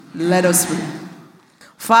Let us pray.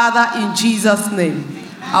 Father, in Jesus' name,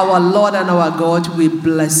 our Lord and our God, we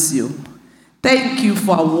bless you. Thank you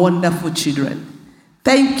for our wonderful children.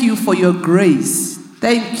 Thank you for your grace.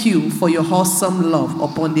 Thank you for your awesome love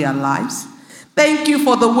upon their lives. Thank you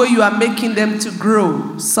for the way you are making them to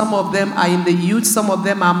grow. Some of them are in the youth, some of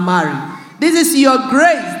them are married. This is your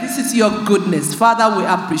grace. This is your goodness. Father, we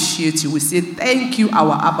appreciate you. We say thank you,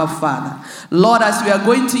 our Abba Father. Lord, as we are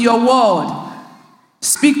going to your word,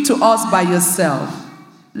 speak to us by yourself.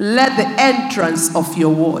 Let the entrance of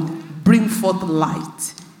your word bring forth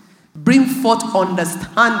light, bring forth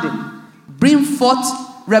understanding, bring forth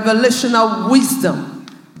revelational wisdom,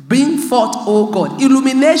 bring forth, oh God,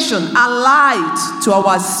 illumination and light to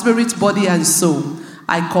our spirit, body, and soul.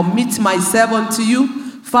 I commit myself unto you.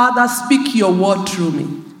 Father, speak your word through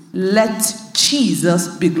me. Let Jesus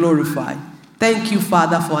be glorified. Thank you,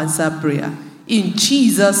 Father, for answered prayer. In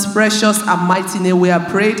Jesus' precious and mighty name we have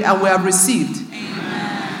prayed and we have received.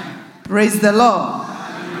 Amen. Praise the Lord.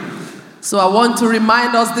 Amen. So I want to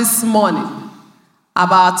remind us this morning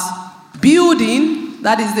about building,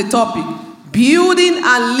 that is the topic, building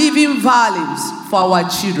and leaving values for our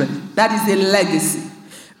children. That is a legacy.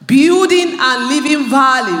 Building and leaving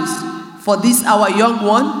values for this our young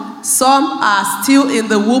one. Some are still in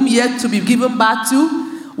the womb yet to be given back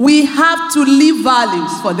to. We have to leave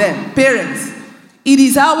values for them. Parents, it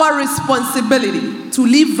is our responsibility to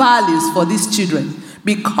leave values for these children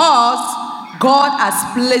because God has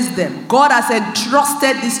placed them. God has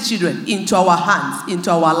entrusted these children into our hands,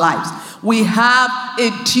 into our lives. We have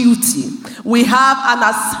a duty. We have an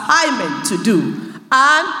assignment to do.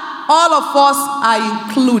 And all of us are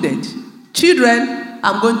included. Children,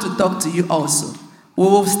 I'm going to talk to you also. We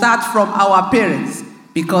will start from our parents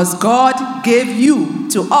because God gave you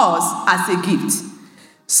to us as a gift.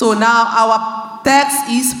 So now our text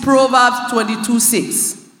is Proverbs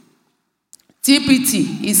 22:6.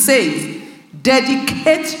 TPT, it says,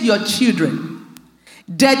 dedicate your children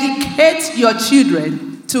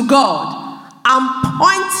to God and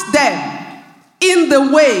point them in the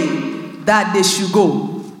way that they should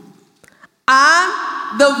go. And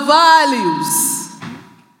the values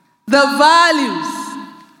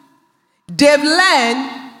they've learned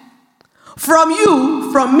from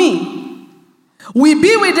you, from me, we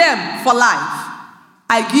be with them for life.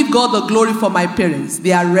 I give God the glory for my parents.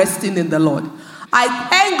 They are resting in the Lord. I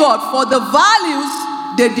thank God for the values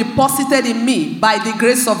they deposited in me by the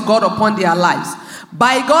grace of God upon their lives.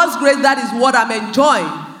 By God's grace, that is what I'm enjoying.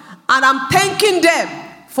 And I'm thanking them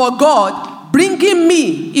for God bringing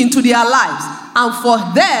me into their lives and for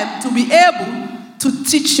them to be able to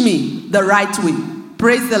teach me the right way.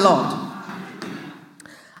 Praise the Lord.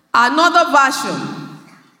 Another version,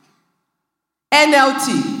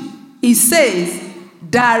 NLT, it says,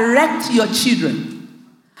 direct your children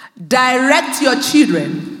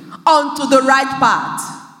onto the right path.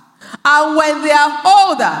 And when they are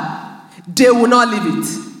older, they will not leave it.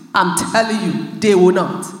 I'm telling you, they will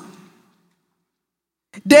not.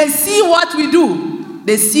 They see what we do.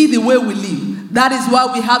 They see the way we live. That is why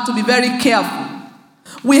we have to be very careful.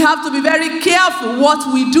 We have to be very careful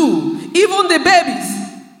what we do. Even the babies,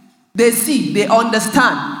 they see, they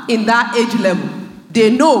understand in that age level. They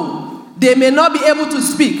know. They may not be able to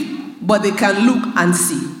speak, but they can look and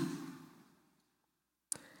see.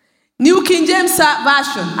 New King James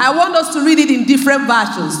Version. I want us to read it in different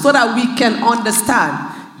versions so that we can understand.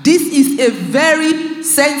 This is a very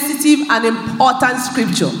sensitive and important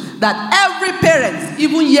scripture that every parent,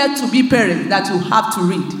 even yet to be parent, that you have to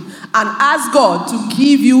read. And ask God to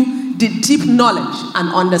give you the deep knowledge and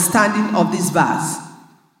understanding of this verse.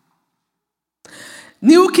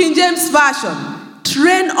 New King James Version.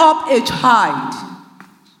 Train up a child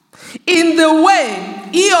in the way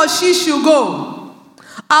he or she should go.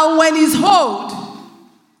 And when he's old,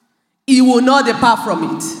 he will not depart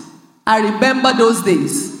from it. I remember those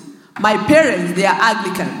days. My parents, they are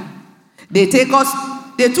Anglican. They took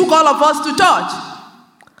all of us to church.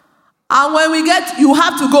 And when we get, you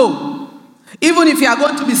have to go. Even if you are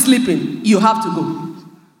going to be sleeping, you have to go.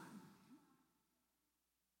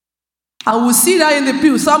 And we sit there in the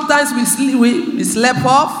pew. Sometimes we slept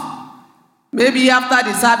off. Maybe after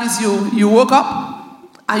the service, you woke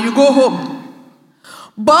up and you go home.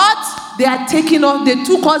 But they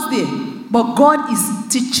took us there. But God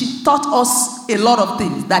is taught us a lot of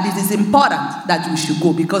things that it is important that we should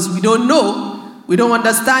go because we don't know, we don't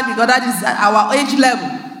understand because that is at our age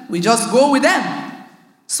level. We just go with them.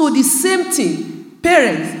 So the same thing,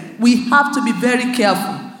 parents, we have to be very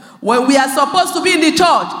careful. When we are supposed to be in the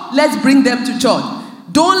church, let's bring them to church.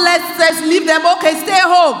 Don't let's leave them, okay, stay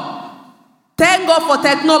home. Thank God for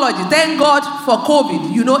technology. Thank God for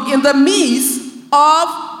COVID. You know, in the midst of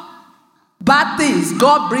bad things,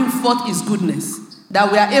 God brings forth his goodness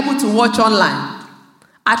that we are able to watch online.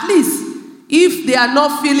 At least, if they are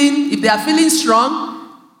feeling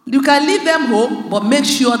strong, you can leave them home, but make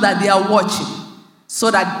sure that they are watching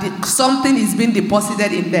so that something is being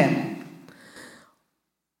deposited in them.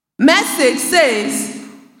 Message says,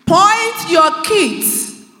 point your kids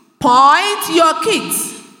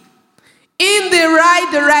in the right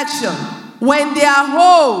direction. When they are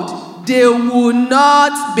old, they will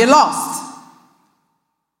not be lost.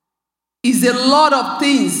 Is a lot of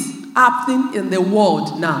things happening in the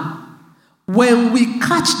world now. When we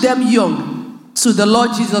catch them young to the Lord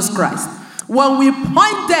Jesus Christ, when we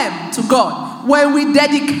point them to God, when we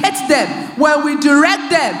dedicate them, when we direct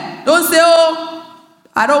them, don't say, oh,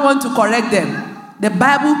 I don't want to correct them. The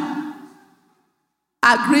Bible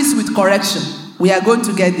agrees with correction. We are going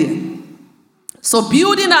to get there. So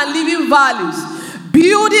building and living values,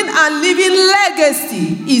 building and living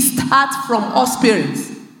legacy, is start from us parents.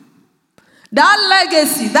 That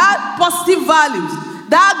legacy, that positive values,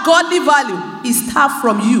 that godly value, is start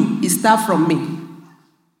from you, is start from me.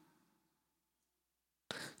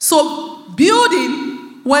 So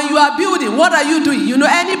building, when you are building, what are you doing? You know,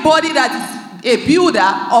 anybody that is a builder,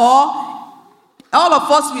 or all of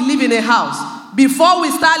us, we live in a house. Before we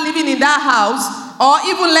start living in that house, or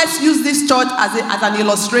even let's use this church as an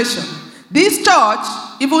illustration. This church,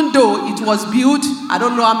 even though it was built, I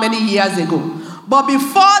don't know how many years ago, but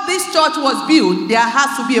before this church was built, there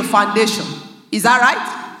has to be a foundation. Is that right?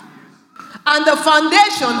 And the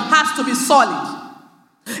foundation has to be solid.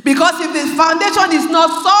 Because if the foundation is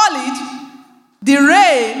not solid, the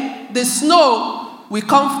rain, the snow will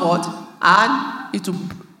come forth and it will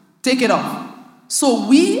take it off. So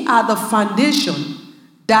we are the foundation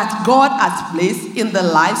that God has placed in the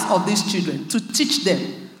lives of these children, to teach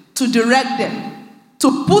them, to direct them,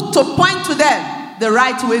 to point to them the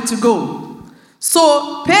right way to go.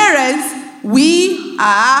 So parents,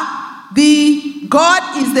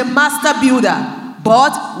 God is the master builder,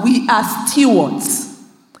 but we are stewards.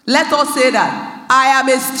 Let us say that. I am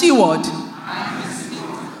a steward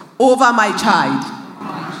over my child.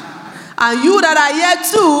 And you that are here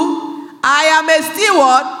too, I am a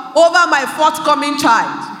steward over my forthcoming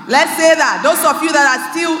child. Let's say that. Those of you that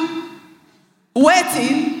are still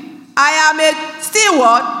waiting, I am a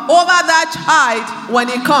steward over that child when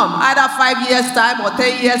he comes, either 5 years' time or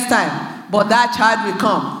 10 years' time. But that child will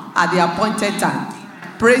come at the appointed time.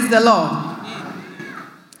 Praise the Lord.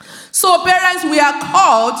 So parents, we are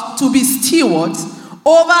called to be stewards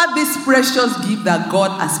over this precious gift that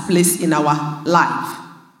God has placed in our life.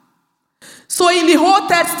 So in the Old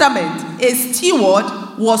Testament, a steward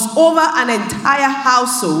was over an entire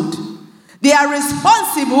household. They are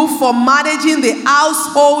responsible for managing the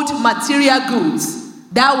household material goods.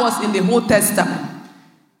 That was in the Old Testament.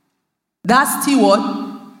 That steward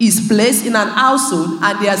is placed in an household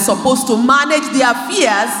and they are supposed to manage the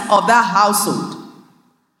affairs of that household.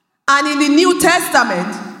 And in the New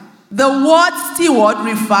Testament, the word steward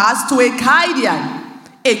refers to a guardian,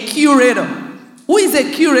 a curator. Who is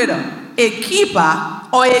a curator? A keeper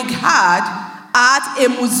or a guard at a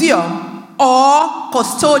museum or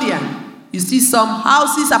custodian. You see, some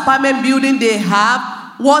houses, apartment building, they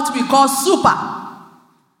have what we call super.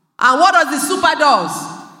 And what does the super does?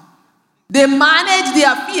 They manage the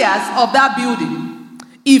affairs of that building.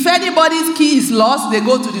 If anybody's key is lost, they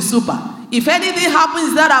go to the super. If anything happens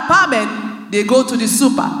in that apartment, they go to the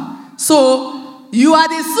super. So you are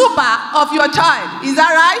the super of your child. Is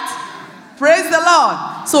that right? Praise the Lord.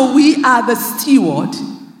 So we are the steward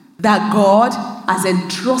that God has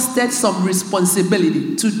entrusted some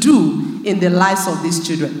responsibility to do in the lives of these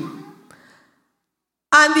children.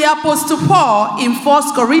 And the Apostle Paul in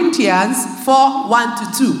 1 Corinthians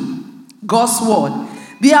 4:1-2, God's word.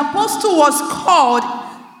 The apostle was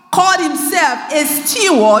called himself a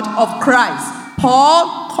steward of Christ.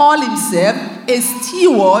 Paul called himself a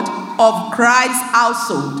steward of Christ's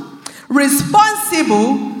household,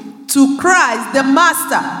 responsible to Christ the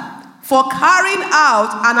Master for carrying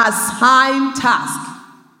out an assigned task.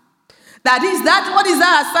 What is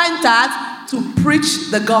that assigned task? To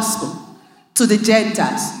preach the gospel to the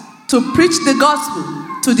Gentiles, to preach the gospel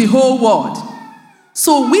to the whole world.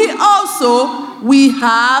 So we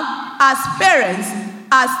have, as parents,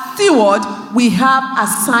 as stewards, we have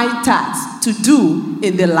assigned tasks to do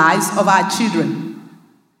in the lives of our children.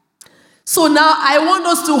 So now I want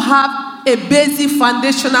us to have a basic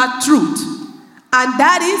foundational truth, and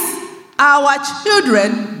that is our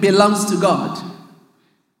children belongs to God.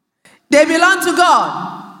 They belong to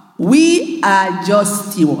God. We are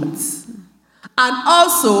just stewards. And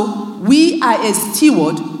also, we are a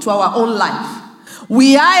steward to our own life.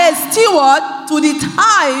 We are a steward to the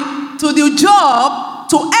time, to the job,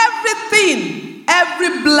 to everything,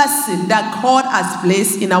 every blessing that God has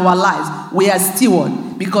placed in our lives. We are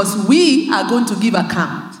steward because we are going to give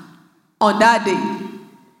account on that day.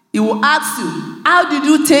 He will ask you, how did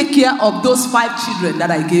you take care of those 5 children that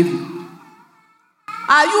I gave you?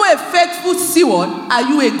 Are you a faithful steward? Are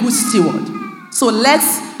you a good steward? So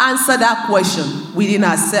let's answer that question within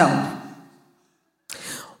ourselves.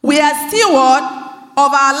 We are steward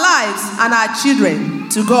of our lives and our children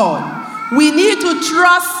to God. We need to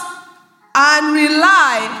trust and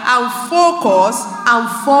rely and focus and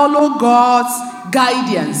follow God's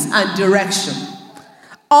guidance and direction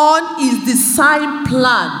on his design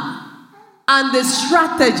plan and the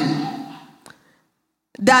strategy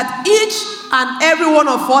that each and every one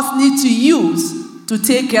of us need to use to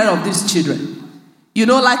take care of these children. You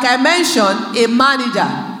know, like I mentioned, a manager.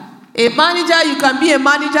 A manager, you can be a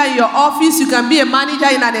manager in your office, you can be a manager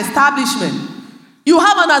in an establishment. You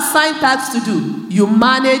have an assigned task to do. You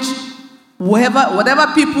manage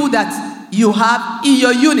whatever people that you have in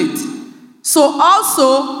your unit. So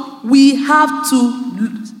also, we have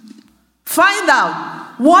to find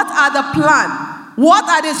out what are the plan, what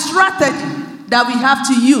are the strategy that we have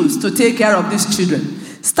to use to take care of these children.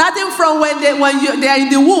 Starting from when they are in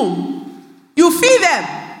the womb, you feed them.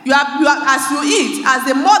 As you eat, as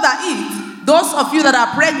the mother eats, those of you that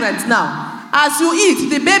are pregnant now, as you eat,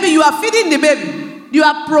 the baby, you are feeding the baby. You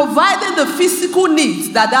are providing the physical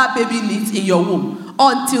needs that baby needs in your womb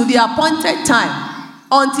until the appointed time,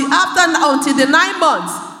 until the 9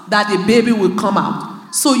 months that the baby will come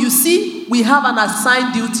out. So you see, we have an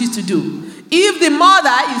assigned duty to do. If the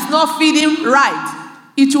mother is not feeding right,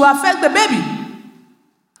 it will affect the baby.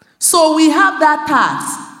 So we have that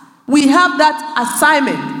task. We have that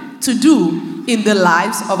assignment to do in the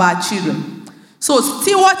lives of our children. So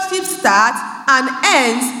stewardship starts and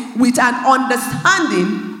ends with an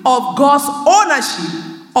understanding of God's ownership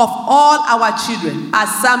of all our children. As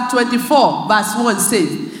Psalm 24 verse 1 says,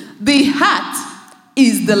 the heart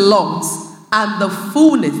is the Lord's and the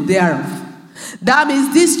fullness thereof. That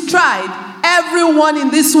means this tribe, everyone in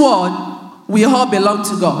this world, we all belong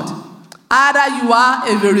to God. Either you are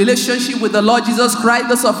in a relationship with the Lord Jesus Christ,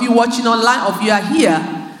 those of you watching online, or if you are here,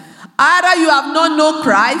 either you have not known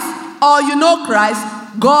Christ or you know Christ,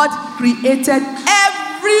 God created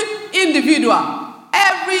every individual,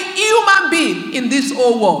 every human being in this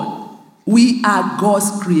whole world. We are God's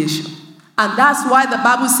creation. And that's why the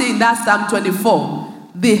Bible says in that Psalm 24,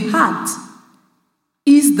 the heart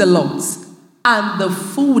is the Lord's and the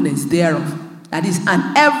fullness thereof. That is,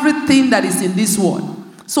 and everything that is in this world.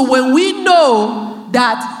 So when we know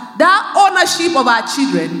that ownership of our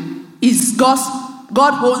children is God's,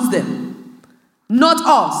 God owns them, not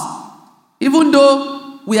us. Even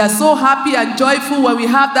though we are so happy and joyful when we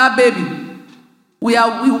have that baby,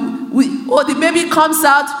 the baby comes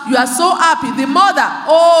out, you are so happy. The mother,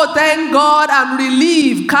 oh, thank God, I'm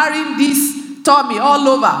relieved, carrying this tummy all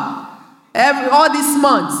over, all these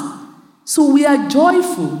months. So we are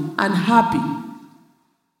joyful and happy.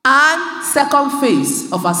 And second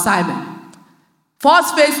phase of assignment.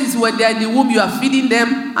 First phase is when they're in the womb, you are feeding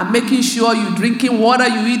them and making sure you're drinking water,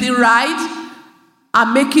 you're eating right,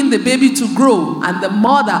 and making the baby to grow, and the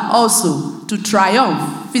mother also to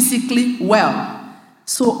triumph physically well.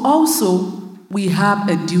 So also, we have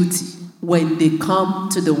a duty when they come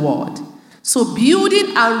to the world. So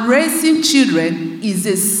building and raising children is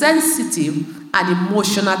a sensitive and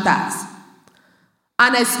emotional task.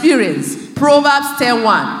 An experience, Proverbs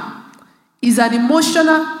 10:1, is an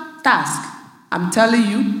emotional task. I'm telling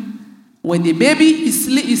you, when the baby is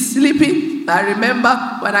sleeping, I remember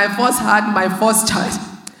when I first had my first child.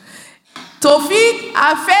 To feed,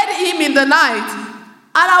 I fed him in the night,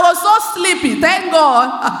 and I was so sleepy. Thank God,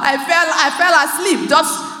 I fell asleep.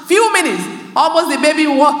 Just few minutes, almost the baby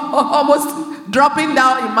was almost dropping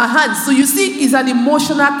down in my hands. So you see, it's an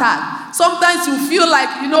emotional task. Sometimes you feel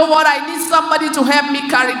like, you know what, I need somebody to help me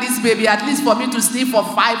carry this baby, at least for me to sleep for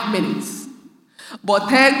 5 minutes. But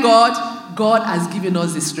thank God, God has given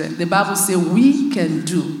us the strength. The Bible says we can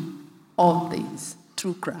do all things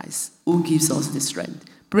through Christ who gives us the strength.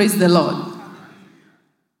 Praise the Lord.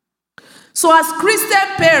 So as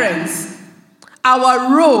Christian parents,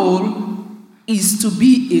 our role is to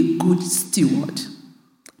be a good steward.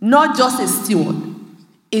 Not just a steward,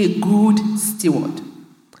 a good steward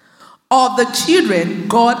of the children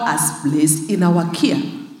God has placed in our care.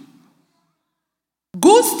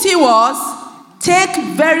 Good stewards take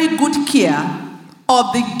very good care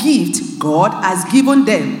of the gift God has given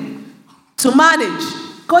them to manage.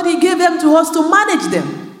 God, He gave them to us to manage them.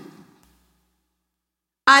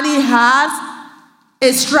 And He has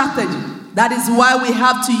a strategy. That is why we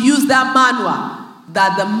have to use that manual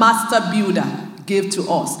that the master builder gave to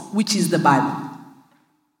us, which is the Bible.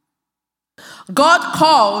 God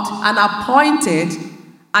called and appointed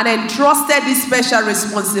and entrusted this special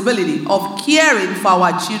responsibility of caring for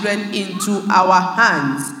our children into our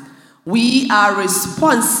hands. We are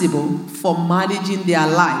responsible for managing their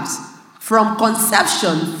lives from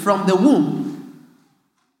conception, from the womb,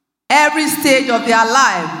 every stage of their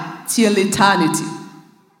life till eternity.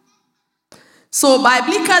 So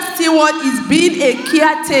biblical steward is being a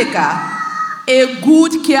caretaker, a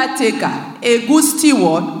good caretaker, a good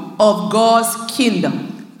steward of God's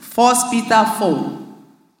kingdom. 1 Peter 4,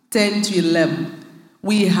 10 to 11.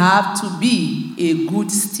 We have to be a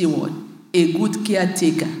good steward, a good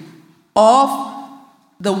caretaker of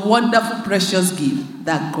the wonderful, precious gift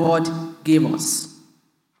that God gave us.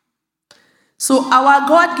 So our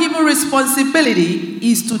God-given responsibility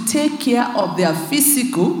is to take care of their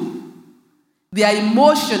physical, their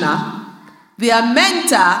emotional, their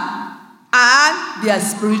mental, and their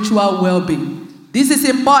spiritual well-being. This is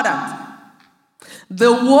important.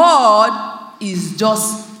 The world is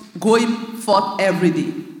just going forth every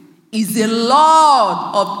day. It's a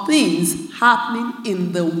lot of things happening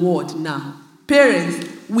in the world now. Parents,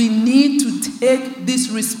 we need to take this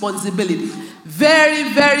responsibility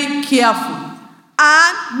very, very careful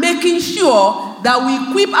and making sure that we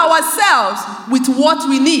equip ourselves with what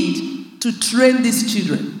we need to train these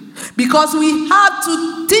children. Because we have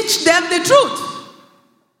to teach them the truth.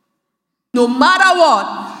 No matter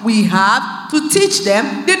what, we have to teach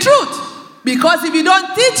them the truth. Because if you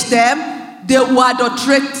don't teach them, they will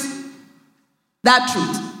adulterate that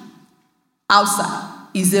truth. Outside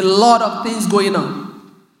is a lot of things going on.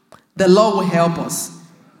 The Lord will help us.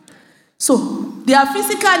 So, their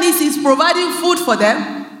physical needs is providing food for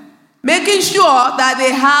them, making sure that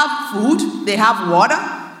they have food, they have water,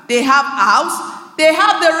 they have house, they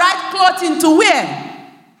have the right clothing to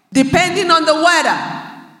wear, depending on the weather.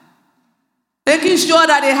 Making sure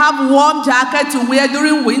that they have warm jacket to wear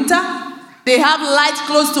during winter, they have light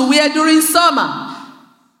clothes to wear during summer,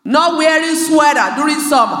 not wearing sweater during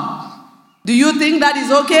summer. Do you think that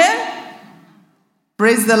is okay?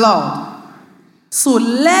 Praise the Lord. So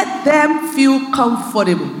let them feel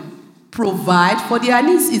comfortable. Provide for their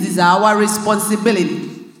needs. It is our responsibility.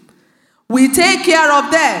 We take care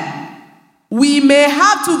of them. We may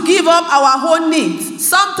have to give up our own needs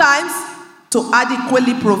sometimes to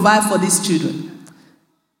adequately provide for these children.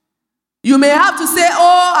 You may have to say,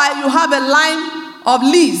 you have a line of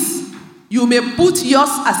lease. You may put yours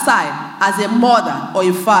aside as a mother or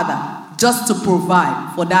a father just to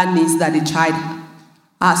provide for that needs that the child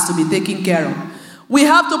has to be taken care of. We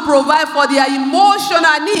have to provide for their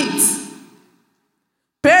emotional needs.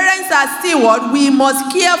 Parents as stewards, we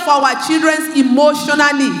must care for our children's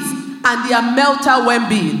emotional needs and their mental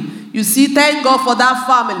well-being. You see, thank God for that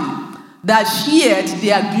family that shared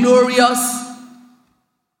their glorious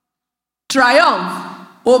triumph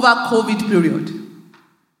over COVID period.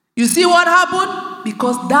 You see what happened?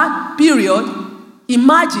 Because that period,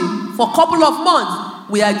 imagine, for a couple of months,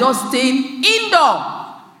 we are just staying indoor.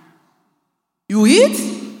 You eat,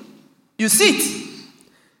 you sit.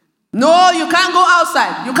 No, you can't go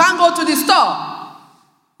outside. You can't go to the store.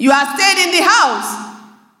 You are staying in the house.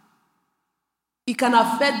 It can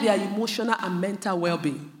affect their emotional and mental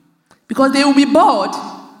well-being. Because they will be bored.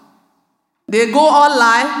 They go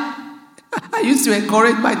online. I used to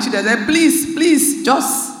encourage my children, say, please,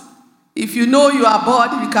 just, if you know you are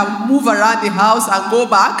bored, you can move around the house and go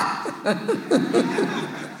back.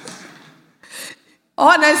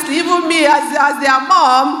 Honestly, even me as their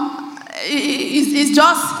mom, it's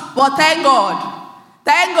just, but thank God.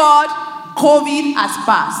 Thank God, COVID has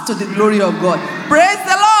passed to the glory of God. Praise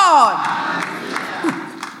the Lord.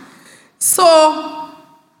 So,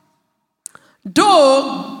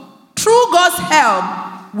 though, through God's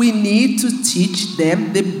help, we need to teach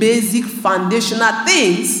them the basic foundational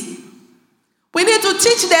things. We need to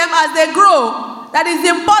teach them as they grow. That is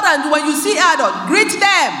important. When you see adults, greet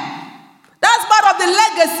them. That's part of the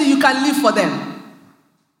legacy you can leave for them.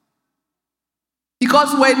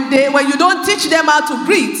 Because when you don't teach them how to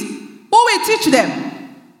greet, who will teach them?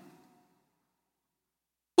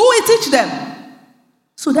 Who will teach them?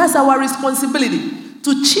 So that's our responsibility,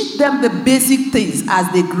 to teach them the basic things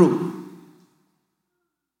as they grow.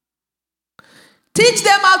 Teach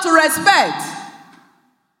them how to respect.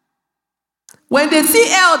 When they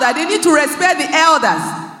see elders, they need to respect the elders,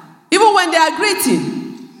 even when they are greeting.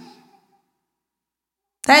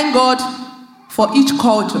 Thank God for each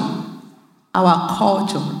culture. Our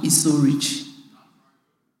culture is so rich.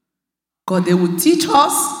 God, they will teach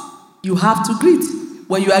us, you have to greet.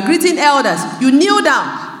 When you are greeting elders, you kneel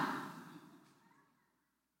down.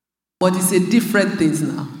 But it's a different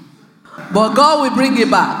thing now. But God will bring it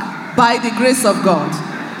back by the grace of God.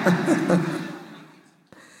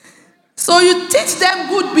 So you teach them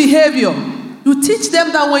good behavior. You teach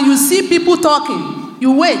them that when you see people talking,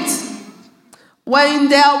 you wait. When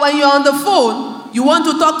you're on the phone, you want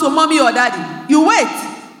to talk to mommy or daddy, you wait.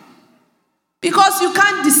 Because you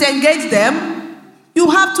can't disengage them, you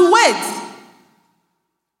have to wait.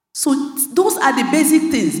 So those are the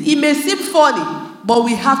basic things. It may seem funny, but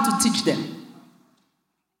we have to teach them.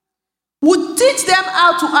 We teach them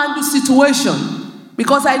how to handle situation.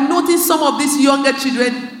 Because I notice some of these younger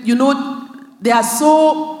children, they are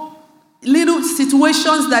so little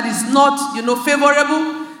situations that is not,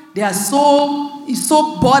 favorable. It's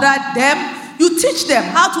so bothered them. You teach them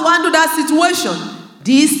how to handle that situation.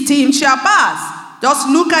 This thing shall pass. Just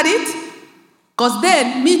look at it. Because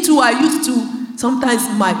then, me too, I used to, sometimes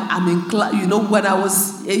I'm in class, when I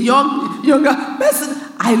was a younger person,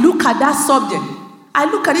 I look at that subject. I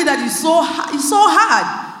look at it that it's so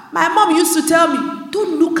hard. My mom used to tell me,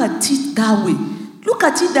 don't look at it that way. Look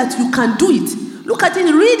at it that you can do it. Look at it,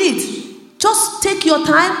 read it. Just take your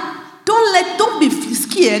time. Don't be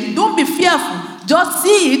scared. Don't be fearful. Just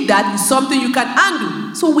see it that is something you can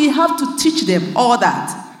handle. So we have to teach them all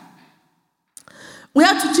that. We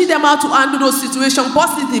have to teach them how to handle those situations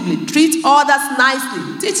positively. Treat others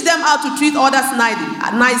nicely. Teach them how to treat others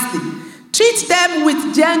nicely. Treat them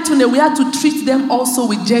with gentleness. We have to treat them also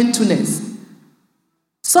with gentleness.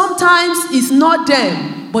 Sometimes it's not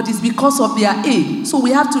them, but it's because of their age. So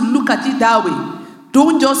we have to look at it that way.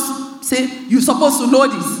 Don't just say, you're supposed to know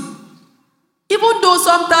this. Even though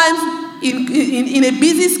sometimes in a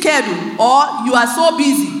busy schedule or you are so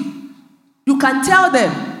busy, you can tell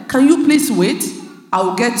them, can you please wait? I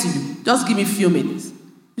will get to you. Just give me a few minutes.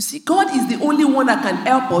 You see, God is the only one that can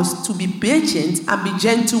help us to be patient and be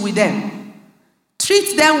gentle with them.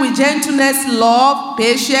 Treat them with gentleness, love,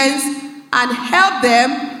 patience, and help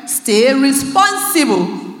them stay responsive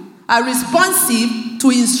to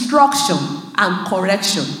instruction and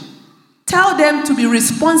correction. Tell them to be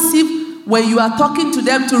responsive when you are talking to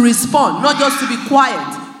them, to respond, not just to be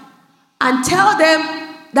quiet. And tell them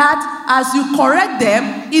that as you correct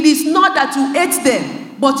them, it is not that you hate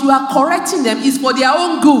them, but you are correcting them is for their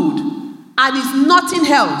own good, and it's nothing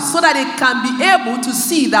else, so that they can be able to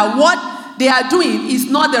see that what they are doing is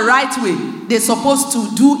not the right way. They're supposed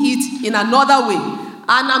to do it in another way.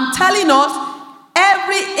 And I'm telling us,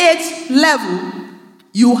 every age level,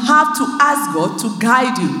 you have to ask God to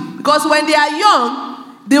guide you. Because when they are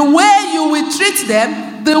young, the way you will treat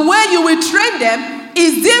them, the way you will train them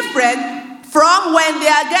is different from when they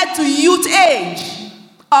get to youth age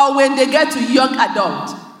or when they get to young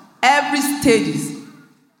adult. Every stage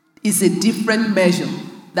is a different measure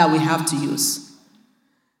that we have to use.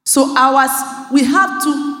 So we have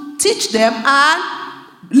to teach them and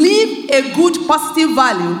leave a good positive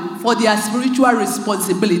value for their spiritual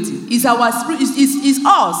responsibility. It's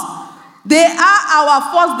us. They are our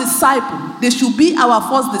first disciple. They should be our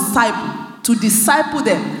first disciple, to disciple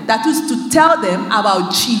them. That is to tell them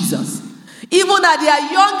about Jesus. Even at their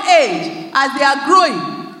young age, as they are growing,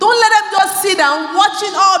 don't let them just sit down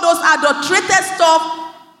watching all those adulterated stuff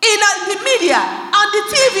in the media, on the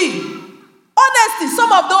TV. Honestly,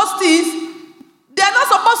 some of those things, they're not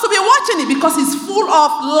supposed to be watching it because it's full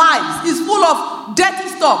of lies. It's full of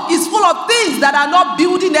dirty stuff. It's full of things that are not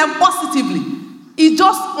building them positively. It's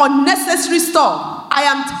just unnecessary stuff. I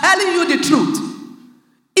am telling you the truth.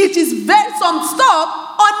 It is some stuff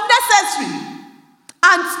unnecessary.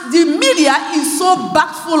 And the media is so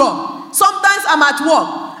backed full of. Sometimes I'm at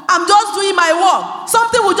work. I'm just doing my work.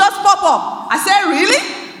 Something will just pop up. I say, really?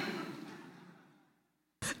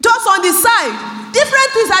 Just on the side,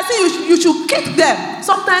 different things. I say you should kick them.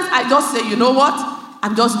 Sometimes I just say, you know what?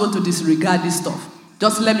 I'm just going to disregard this stuff.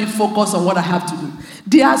 Just let me focus on what I have to do.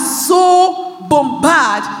 They are so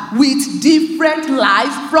bombarded with different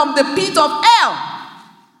lies from the pit of hell.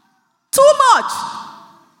 Too much.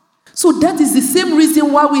 So that is the same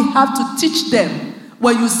reason why we have to teach them.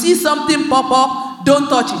 When you see something pop up, don't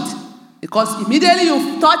touch it. Because immediately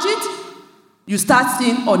you touch it, you start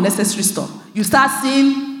seeing unnecessary stuff. You start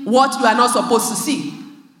seeing what you are not supposed to see.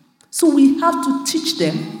 So we have to teach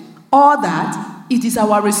them all that. It is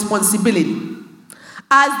our responsibility.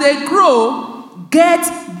 As they grow, get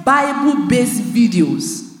Bible-based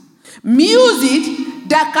videos. Music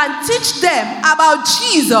that can teach them about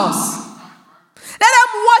Jesus. Let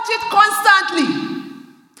them watch it constantly.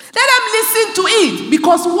 Let them listen to it,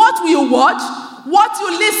 because what you watch, what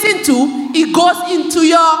you listen to, it goes into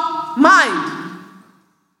your mind.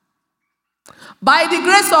 By the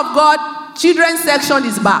grace of God, children's section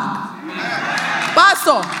is back.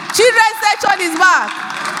 Pastor, children's section is back.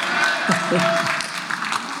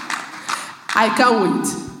 I can't wait.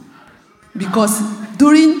 Because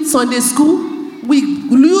during Sunday school, we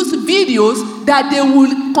use videos that they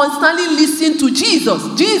will constantly listen to Jesus.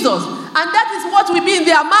 And that is what will be in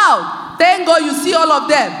their mouth. Thank God you see all of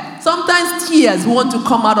them. Sometimes tears want to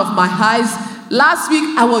come out of my eyes. Last week,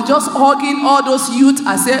 I was just hugging all those youth.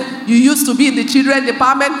 I said, you used to be in the children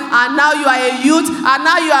department, and now you are a youth, and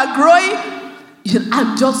now you are growing.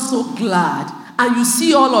 I'm just so glad. And you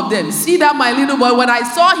see all of them. See that my little boy, when I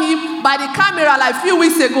saw him by the camera like a few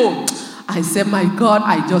weeks ago, I said, my God,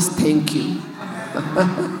 I just thank you.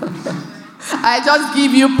 I just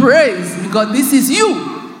give you praise, because this is you.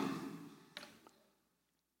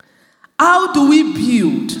 How do we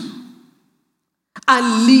build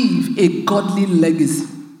and leave a godly legacy?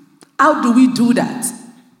 How do we do that?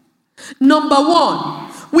 Number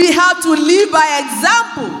one, we have to live by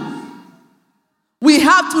example. We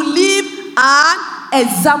have to live an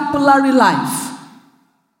exemplary life.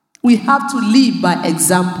 We have to live by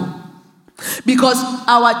example. Because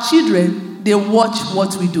our children, they watch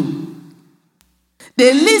what we do.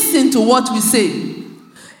 They listen to what we say.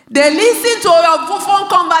 They listen to our phone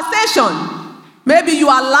conversation. Maybe you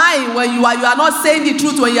are lying when you are not saying the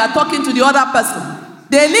truth when you are talking to the other person.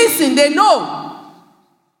 They listen, they know.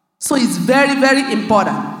 So it's very, very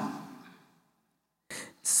important.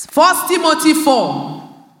 1 Timothy 4.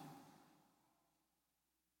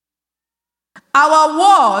 Our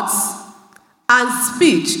words and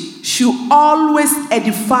speech should always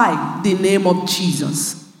edify the name of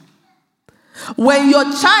Jesus. When your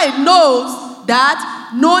child knows that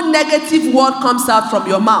no negative word comes out from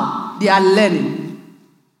your mouth, they are learning.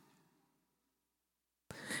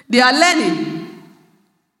 They are learning.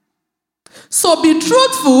 So be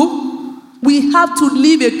truthful. We have to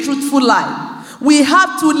live a truthful life. We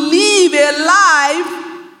have to live a life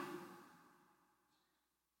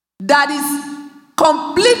that is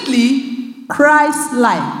completely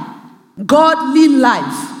Christ-like, godly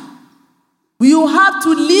life. You have to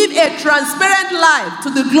live a transparent life to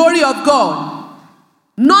the glory of God.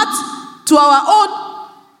 Not to our own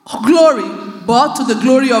glory, but to the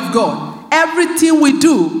glory of God. Everything we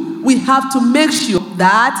do, we have to make sure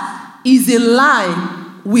that is in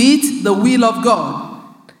line with the will of God.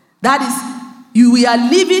 That is, we are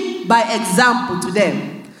living by example to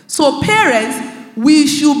them. So parents, we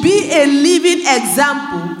should be a living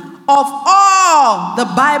example of all the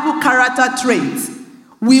Bible character traits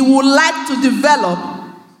we would like to develop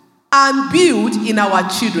and build in our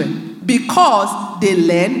children. Because they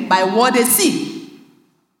learn by what they see.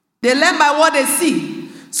 They learn by what they see.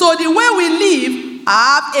 So the way we live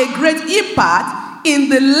have a great impact in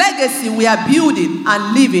the legacy we are building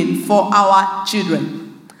and living for our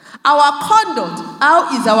children. Our conduct,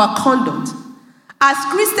 how is our conduct? As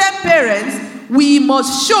Christian parents, we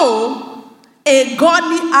must show a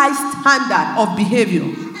godly high standard of behavior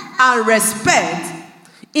and respect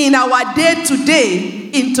in our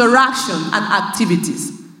day-to-day interaction and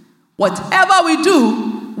activities. Whatever we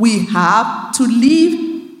do, we have to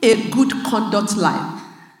live a good conduct life.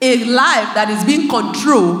 A life that is being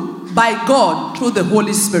controlled by God through the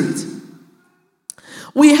Holy Spirit.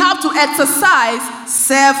 We have to exercise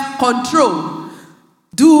self-control.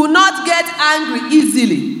 Do not get angry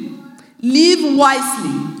easily. Live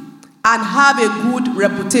wisely and have a good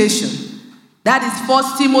reputation. That is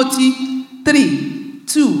 1 Timothy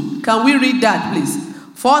 3:2. Can we read that, please?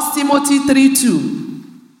 1 Timothy 3:2.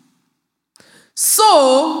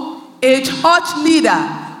 So, a church leader,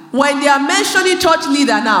 when they are mentioning church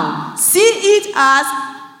leader now, see it as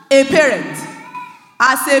a parent.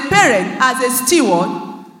 As a parent, as a steward,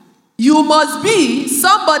 you must be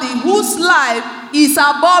somebody whose life is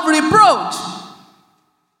above reproach.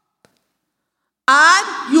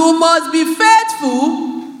 And you must be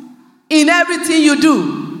faithful in everything you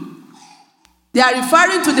do. They are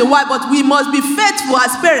referring to the wife, but we must be faithful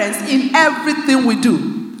as parents in everything we do.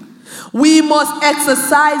 We must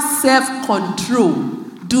exercise self-control.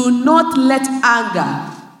 Do not let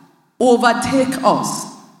anger overtake us.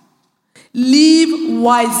 Live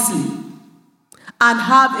wisely and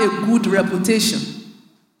have a good reputation.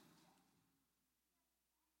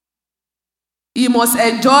 He must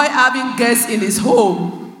enjoy having guests in his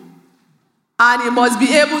home. And he must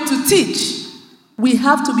be able to teach. We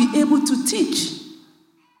have to be able to teach.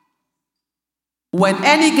 When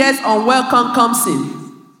any guest unwelcome comes in,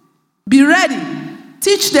 be ready.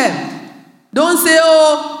 Teach them. Don't say,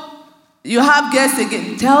 oh, You have guests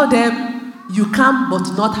again. Tell them you can but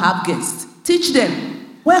not have guests. Teach them.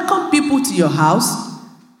 Welcome people to your house.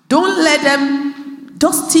 Don't let them,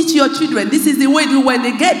 just teach your children. This is the way to, when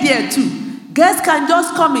they get there too. Guests can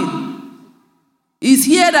just come in. It's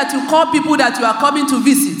here that you call people that you are coming to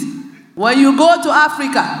visit. When you go to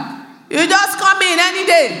Africa, you just come in any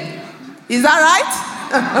day. Is that right?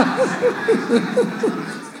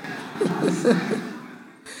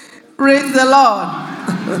 Praise the Lord.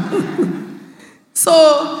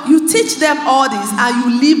 So you teach them all this and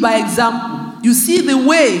you live by example. You see the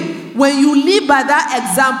way. When you live by that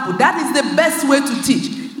example, that is the best way to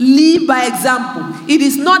teach. Live by example. It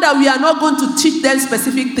is not that we are not going to teach them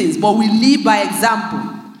specific things, but we live by example.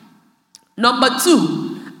 Number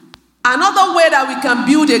 2, another way that we can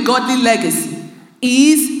build a godly legacy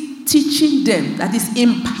is teaching them, that is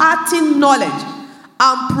imparting knowledge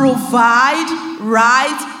and provide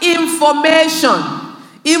right information.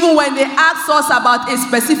 Even when they ask us about a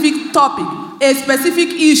specific topic, a specific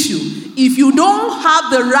issue, if you don't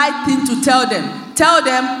have the right thing to tell them,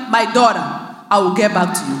 my daughter, I will get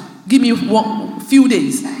back to you. Give me a few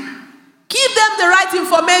days. Give them the right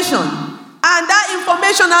information. And that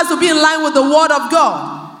information has to be in line with the word of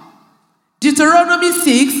God. Deuteronomy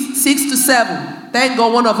 6:6-7. Thank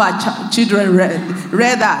God one of our children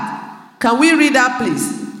read that. Can we read that,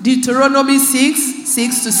 please? Deuteronomy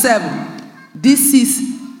 6:6-7. This is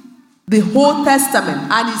the Old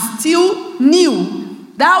Testament and it's still new.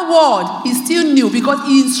 That word is still new because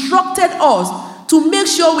he instructed us to make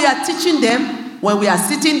sure we are teaching them when we are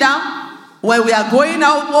sitting down, when we are going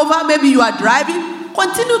out over, maybe you are driving.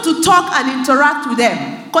 Continue to talk and interact with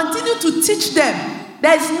them. Continue to teach them.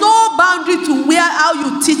 There is no boundary to how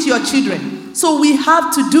you teach your children. So we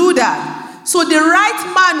have to do that. So the right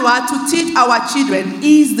manual to teach our children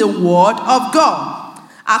is the word of God,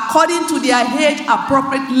 according to their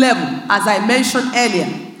age-appropriate level, as I mentioned earlier.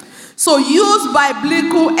 So use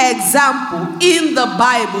biblical example in the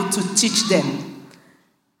Bible to teach them.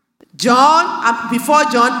 Before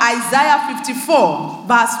John, Isaiah 54,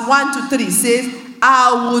 verse 1-3 says,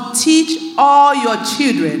 I will teach all your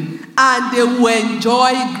children, and they will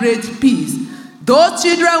enjoy great peace. Those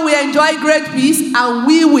children will enjoy great peace, and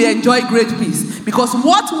we will enjoy great peace. Because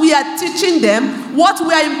what we are teaching them, what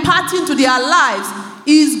we are imparting to their lives,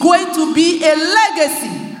 is going to be a legacy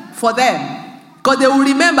for them. Because they will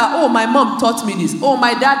remember, oh, my mom taught me this. Oh,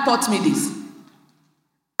 my dad taught me this.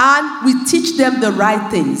 And we teach them the right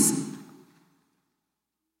things.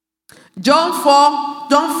 John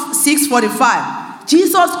 6:45.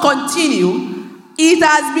 Jesus continued, it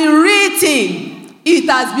has been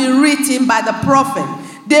written by the prophet.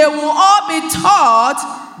 They will all be taught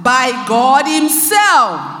by God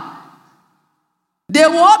himself. They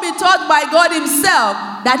will all be taught by God himself.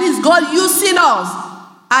 That is God using us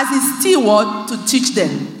as his steward to teach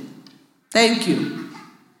them. Thank you.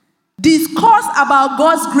 Discuss about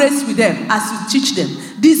God's grace with them as you teach them.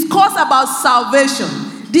 Discuss about salvation.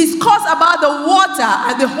 Discuss about the water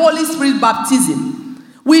and the Holy Spirit baptism.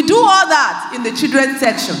 We do all that in the children's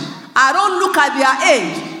section. I don't look at their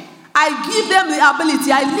age. I give them the ability.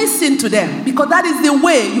 I listen to them because that is the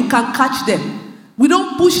way you can catch them. We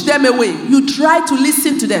don't push them away. You try to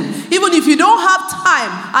listen to them. Even if you don't have time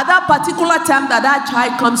at that particular time that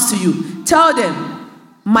child comes to you, tell them,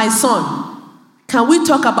 my son, can we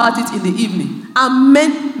talk about it in the evening? And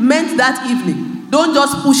meant that evening. Don't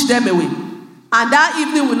just push them away. And that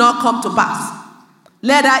evening will not come to pass.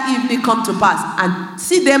 Let that evening come to pass and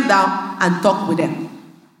sit them down and talk with them.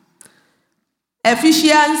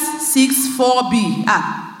 Ephesians 6:4b.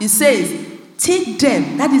 It says, take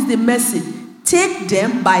them, that is the message, take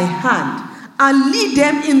them by hand and lead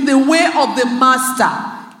them in the way of the master.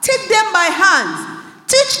 Take them by hand.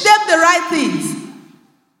 Teach them the right things.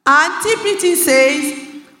 And TPT says,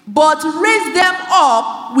 but raise them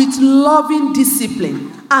up with loving discipline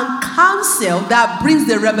and counsel that brings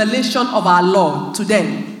the revelation of our Lord to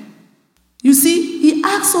them. You see, he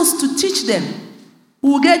asks us to teach them.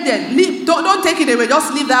 We'll get there. Don't take it away.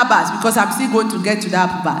 Just leave that verse because I'm still going to get to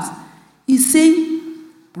that verse. He's saying,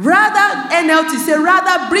 rather, NLT say,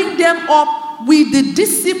 rather bring them up with the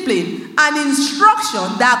discipline and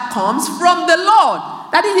instruction that comes from the Lord.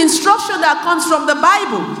 That is instruction that comes from the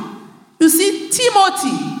Bible. You see,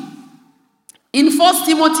 Timothy, in 1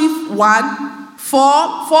 Timothy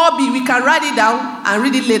 4b, we can write it down and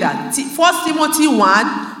read it later. 1 Timothy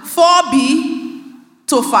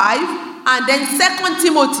 1:4b-5, and then 2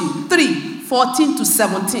 Timothy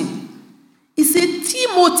 3:14-17. He said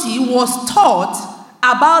Timothy was taught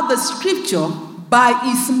about the scripture by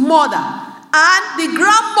his mother, and the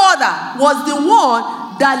grandmother was the one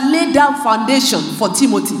that laid down foundation for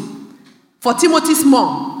Timothy. for Timothy's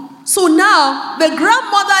mom. So now the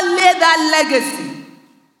grandmother laid that legacy.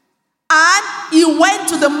 And he went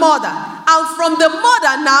to the mother. And from the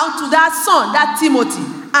mother now to that son, that Timothy.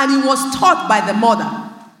 And he was taught by the mother.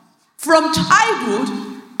 From childhood,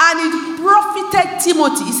 and it profited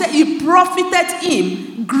Timothy. He said it profited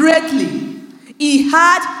him greatly. He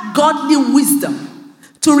had godly wisdom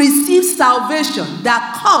to receive salvation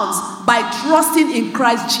that comes by trusting in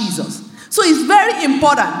Christ Jesus. So it's very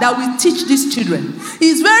important that we teach these children.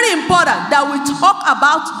 It's very important that we talk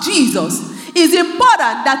about Jesus. It's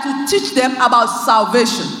important that we teach them about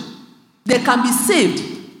salvation. They can be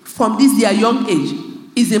saved from this their young age.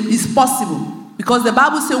 It's possible. Because the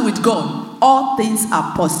Bible says with God, all things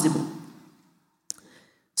are possible.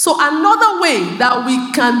 So another way that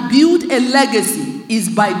we can build a legacy is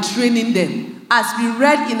by training them. As we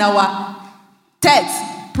read in our text,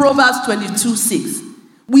 Proverbs 22:6.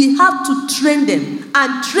 We have to train them.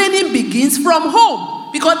 And training begins from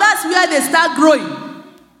home. Because that's where they start growing.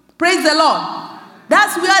 Praise the Lord.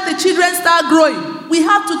 That's where the children start growing. We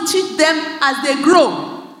have to teach them as they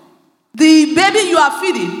grow. The baby you are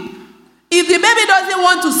feeding, if the baby doesn't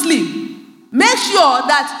want to sleep, make sure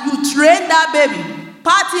that you train that baby.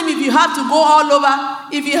 Pat him if you have to go all over.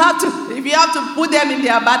 If you have to put them in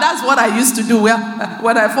their bag. That's what I used to do.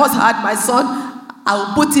 When I first had my son, I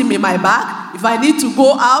would put him in my bag. If I need to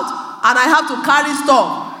go out and I have to carry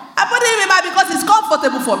stuff, I put him in my bag because it's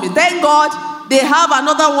comfortable for me. Thank God they have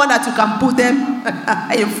another one that you can put them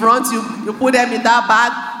in front. You put them in that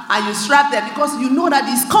bag and you strap them because you know that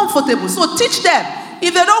it's comfortable. So teach them.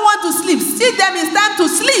 If they don't want to sleep, sit them, it's time to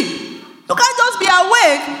sleep. You can't just be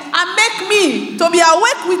awake and make me to be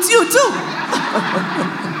awake with you too.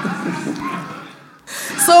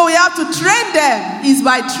 So we have to train them. It's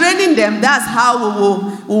by training them. That's how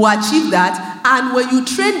we will achieve that. And when you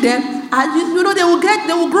train them, and you know they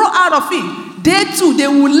will grow out of it. They too, they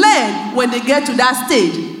will learn when they get to that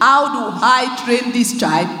stage. How do I train this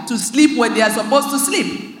child to sleep when they are supposed to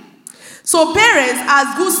sleep? So parents,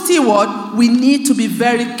 as good stewards, we need to be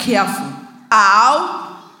very careful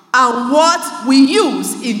how and what we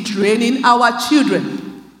use in training our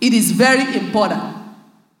children. It is very important.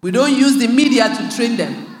 We don't use the media to train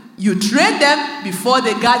them. You train them before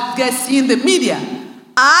they get seeing the media.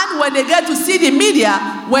 And when they get to see the media,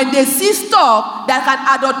 when they see stuff that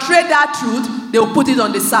can adulterate that truth, they will put it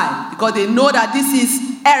on the side. Because they know that this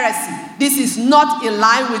is heresy. This is not in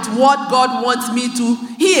line with what God wants me to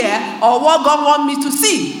hear or what God wants me to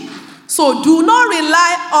see. So do not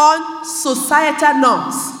rely on societal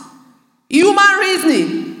norms. Human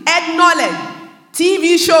reasoning, head knowledge,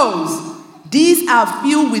 TV shows, these are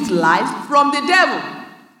filled with lies from the devil.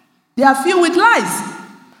 They are filled with lies.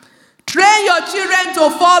 Train your children to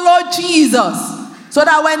follow Jesus so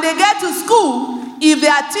that when they get to school, if they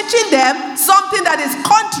are teaching them something that is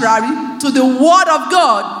contrary to the word of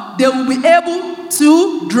God, they will be able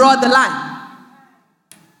to draw the line.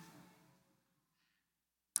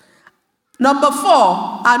 Number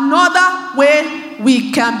 4, another way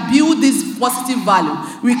we can build this positive value,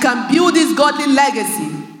 we can build this godly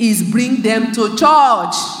legacy, is bring them to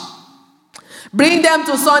church. Bring them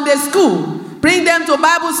to Sunday school. Bring them to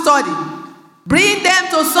Bible study. Bring them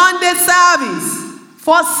to Sunday service.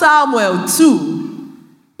 1 Samuel 2,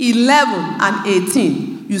 11 and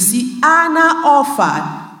 18. You see, Anna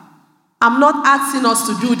offered. I'm not asking us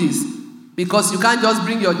to do this because you can't just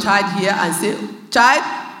bring your child here and say, child,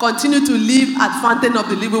 continue to live at Fountain of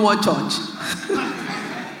the Living Word Church.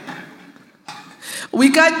 We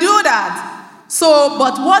can do that. So,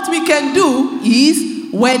 but what we can do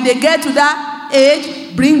is, when they get to that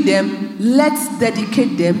age, bring them, let's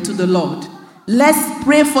dedicate them to the Lord. Let's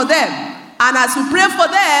pray for them. And as we pray for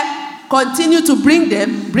them, continue to bring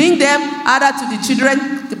them either to the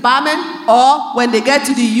children department or when they get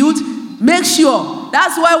to the youth, make sure.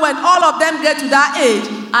 That's why when all of them get to that age,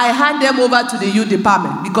 I hand them over to the youth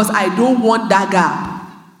department because I don't want that gap.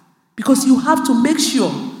 Because you have to make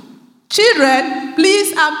sure. Children,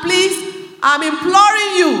 please and please, I'm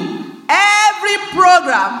imploring you, every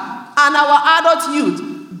program and our adult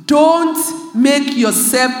youth, don't make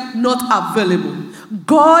yourself not available.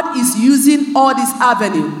 God is using all this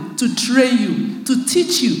avenue to train you, to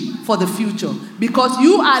teach you for the future, because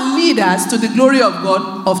you are leaders to the glory of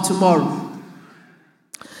God of tomorrow.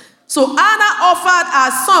 So Anna offered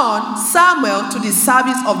her son Samuel to the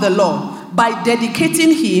service of the Lord by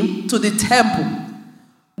dedicating him to the temple.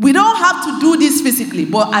 We don't have to do this physically,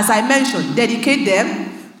 but as I mentioned, dedicate them,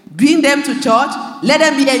 bring them to church, let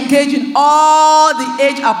them be engaged in all the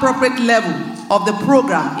age-appropriate level of the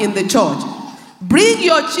program in the church. Bring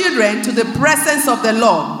your children to the presence of the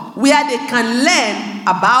Lord, where they can learn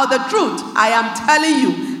about the truth. I am telling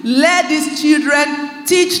you, let these children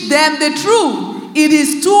teach them the truth. It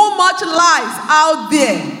is too much lies out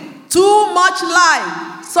there. Too much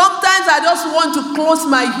lies. Sometimes I just want to close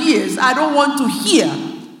my ears. I don't want to hear.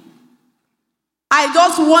 I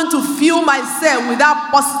just want to fill myself with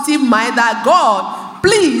that positive mind that God,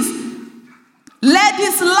 please, let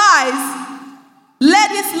these lies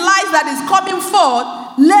that is coming forth,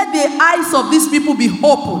 let the eyes of these people be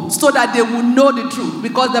opened so that they will know the truth.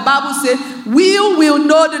 Because the Bible says, we will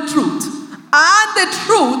know the truth, and the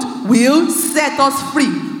truth will set us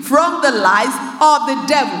free from the lies of the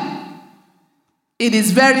devil. It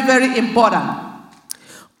is very, very important.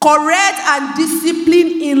 Correct and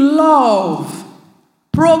discipline in love.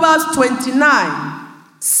 Proverbs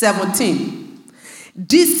 29:17.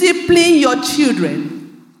 Discipline your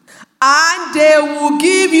children, and they will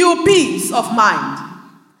give you peace of mind,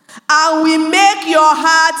 and will make your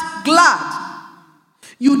heart glad.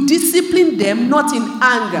 You discipline them not in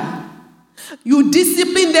anger. You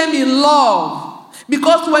discipline them in love.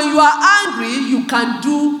 Because when you are angry, you can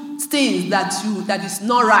do things that is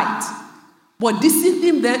not right. But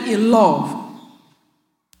discipline them in love.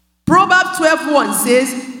 Proverbs 12:1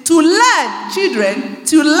 says, to learn, children,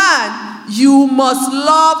 to learn, you must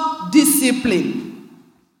love discipline.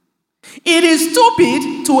 It is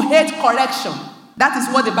stupid to hate correction. That is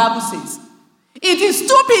what the Bible says. It is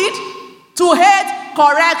stupid to hate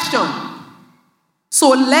correction.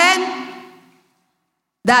 So learn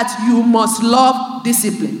that you must love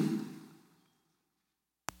discipline.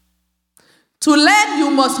 To learn,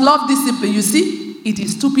 you must love discipline. You see, it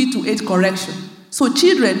is stupid to hate correction. So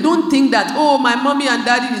children, don't think that, oh, my mommy and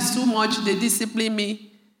daddy is too much, they discipline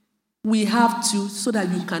me. We have to, so that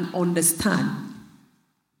you can understand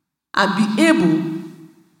and be able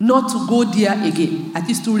not to go there again. At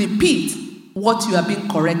least to repeat what you are being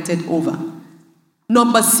corrected over.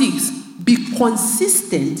 Number 6, be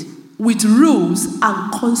consistent with rules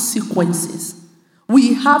and consequences.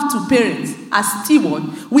 We have to, parents, as stewards,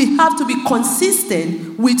 we have to be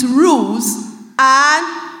consistent with rules and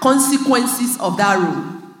consequences of that rule.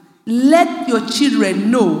 Let your children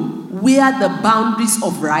know where the boundaries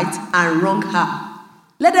of right and wrong are.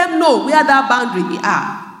 Let them know where that boundary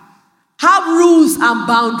are. Have rules and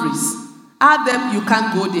boundaries. Have them, you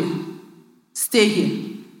can't go there. Stay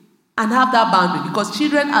here. And have that boundary. Because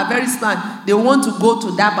children are very smart. They want to go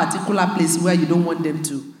to that particular place where you don't want them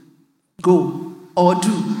to go or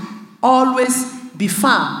do. Always be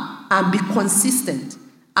firm and be consistent.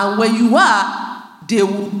 And when you are, they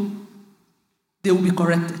will be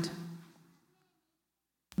corrected.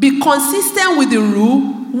 Be consistent with the rule.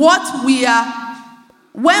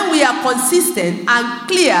 When we are consistent and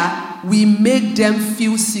clear, we make them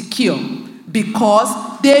feel secure because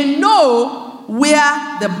they know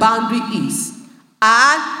where the boundary is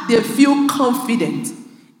and they feel confident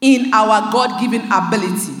in our God-given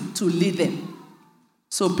ability to lead them.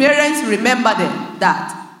 So parents, remember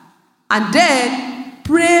that. And then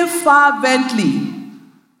pray fervently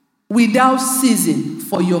without ceasing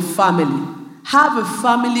for your family. Have a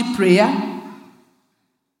family prayer.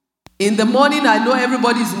 In the morning, I know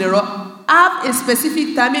everybody's in a rush. Have a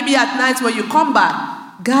specific time, maybe at night when you come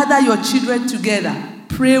back. Gather your children together.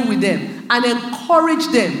 Pray with them and encourage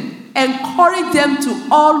them. Encourage them to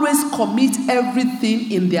always commit everything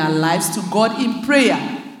in their lives to God in prayer.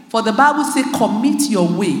 For the Bible says, commit your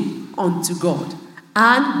way unto God,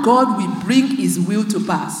 and God will bring his will to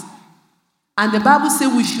pass. And the Bible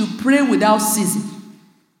says we should pray without ceasing.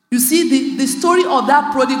 You see, the story of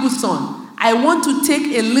that prodigal son, I want to take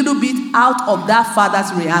a little bit out of that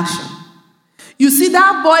father's reaction. You see,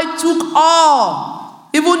 that boy took all.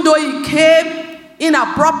 Even though he came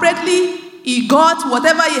inappropriately, he got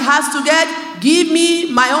whatever he has to get. Give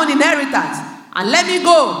me my own inheritance and let me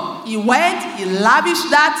go. He went, he lavished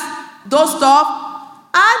those stuff,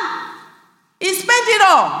 and he spent it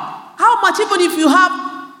all. How much? Even if you have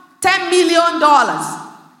 $10 million,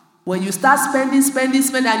 when you start spending,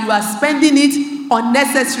 and you are spending it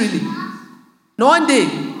unnecessarily, no one day,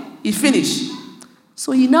 he finished.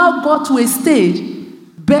 So he now got to a stage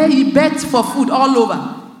where he begged for food all over.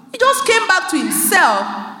 He just came back to himself,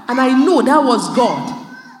 and I know that was God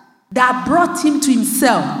that brought him to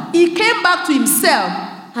himself. He came back to himself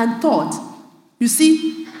and thought. You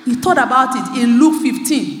see, he thought about it in Luke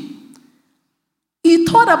 15. He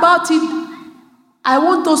thought about it. I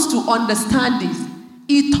want us to understand this.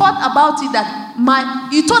 He thought about it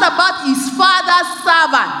he thought about his father's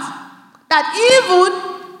servant. That even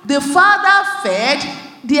the father fed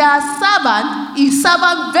his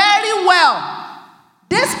servant very well.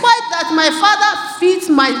 Despite that my father feeds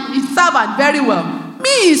his servant very well.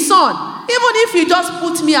 Me, his son, even if you just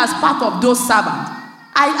put me as part of those servants,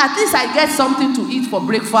 at least I get something to eat for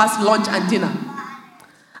breakfast, lunch, and dinner.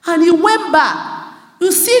 And he went back.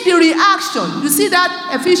 You see the reaction. You see that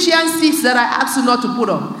Ephesians 6 that I asked you not to put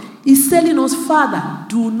on. He's telling us, Father,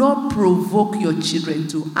 do not provoke your children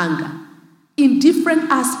to anger. In different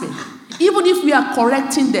aspects. Even if we are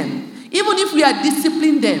correcting them, even if we are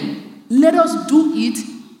disciplining them, let us do it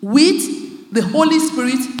with the Holy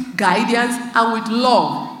Spirit guidance and with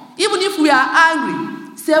love. Even if we are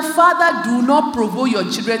angry, say, Father, do not provoke your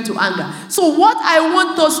children to anger. So what I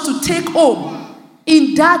want us to take home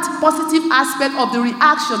in that positive aspect of the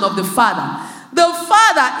reaction of the father,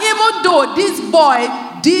 even though this boy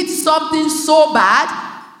did something so bad,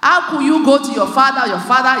 how could you go to your father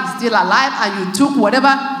is still alive, and you took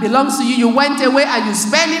whatever belongs to you, you went away and you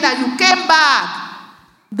spent it and you came back?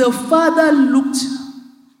 The father looked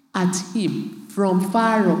at him from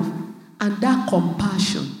far off, and that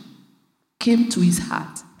compassion came to his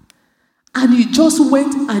heart. And he just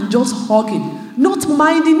went and just hugged him, not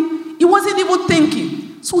minding. He wasn't even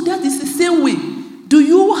thinking. So that is the same way. Do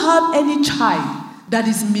you have any child that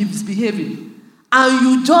is misbehaving, and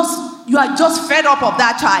you are just fed up of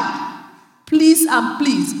that child? Please and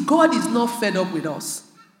please, God is not fed up with us.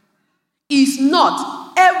 He's not.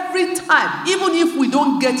 Every time, even if we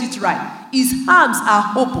don't get it right, his arms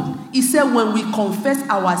are open. He said when we confess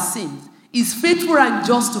our sins, he's faithful and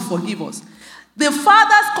just to forgive us. The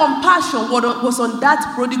father's compassion was on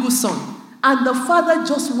that prodigal son. And the father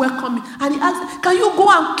just welcomed him. And he asked, can you go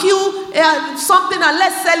and kill something and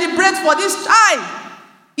let's celebrate for this child?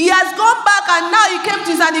 He has gone back and now he came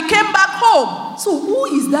to his and he came back home. So who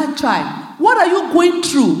is that child? What are you going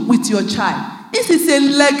through with your child? This is a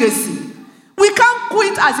legacy. We can't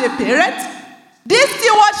quit as a parent. This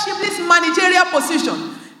stewardship, this managerial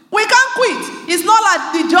position, we can't quit. It's not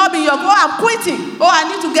like the job in your go, I'm quitting. Oh, I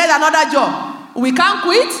need to get another job. We can't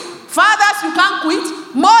quit. Fathers, you can't quit.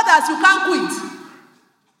 Mothers, you can't quit.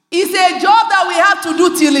 It's a job that we have to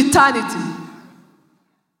do till eternity.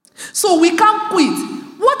 So we can't quit.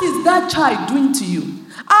 What is that child doing to you?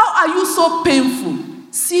 How are you so painful?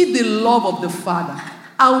 See the love of the father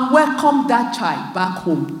and welcome that child back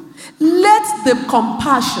home. Let the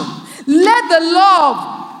compassion, let the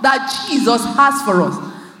love that Jesus has for us.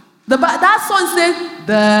 That song says,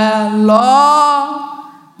 the love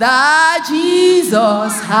that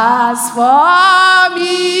Jesus has for me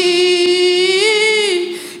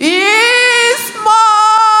is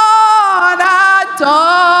more than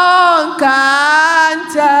tongue can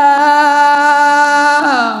tell.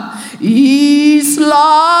 His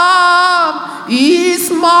love is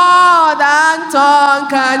more than tongue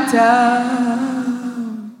can tell.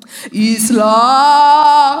 His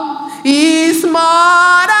love is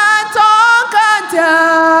more than tongue can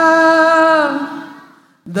tell.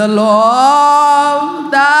 The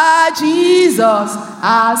love that Jesus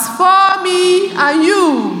has for me and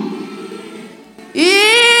you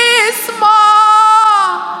is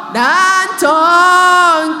more than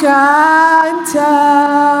tongue can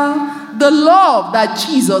tell. The love that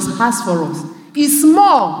Jesus has for us is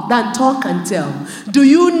more than tongue can tell. Do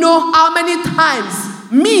you know how many times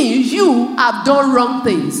you have done wrong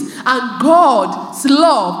things, and God's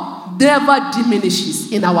love never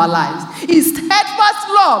diminishes in our lives? His steadfast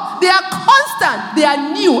love, they are constant, they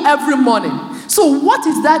are new every morning. So what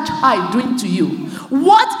is that child doing to you?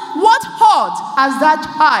 What hurt has that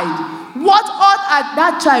child, what hurt has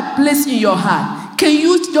that child placed in your heart? Can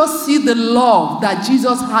you just see the love that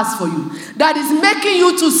Jesus has for you, that is making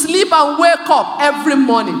you to sleep and wake up every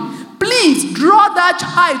morning? Please draw that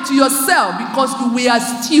child to yourself, because we are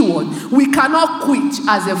stewards. We cannot quit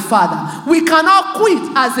as a father. We cannot quit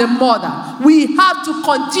as a mother. We have to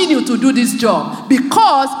continue to do this job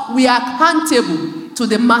because we are accountable to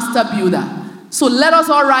the master builder. So let us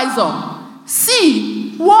all rise up.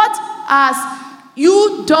 See what has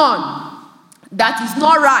you done that is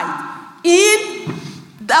not right in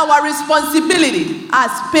our responsibility as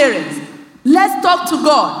parents. Let's talk to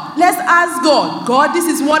God. Let's ask God, God, this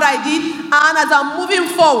is what I did. And as I'm moving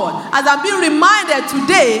forward, as I'm being reminded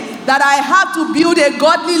today that I have to build a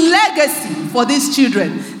godly legacy for these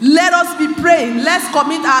children, let us be praying. Let's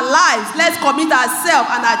commit our lives. Let's commit ourselves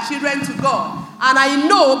and our children to God. And I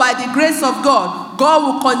know by the grace of God, God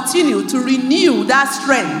will continue to renew that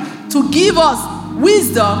strength, to give us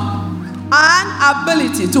wisdom and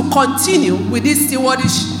ability to continue with this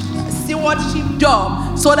stewardship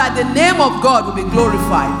job, so that the name of God will be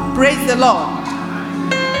glorified. Praise the Lord.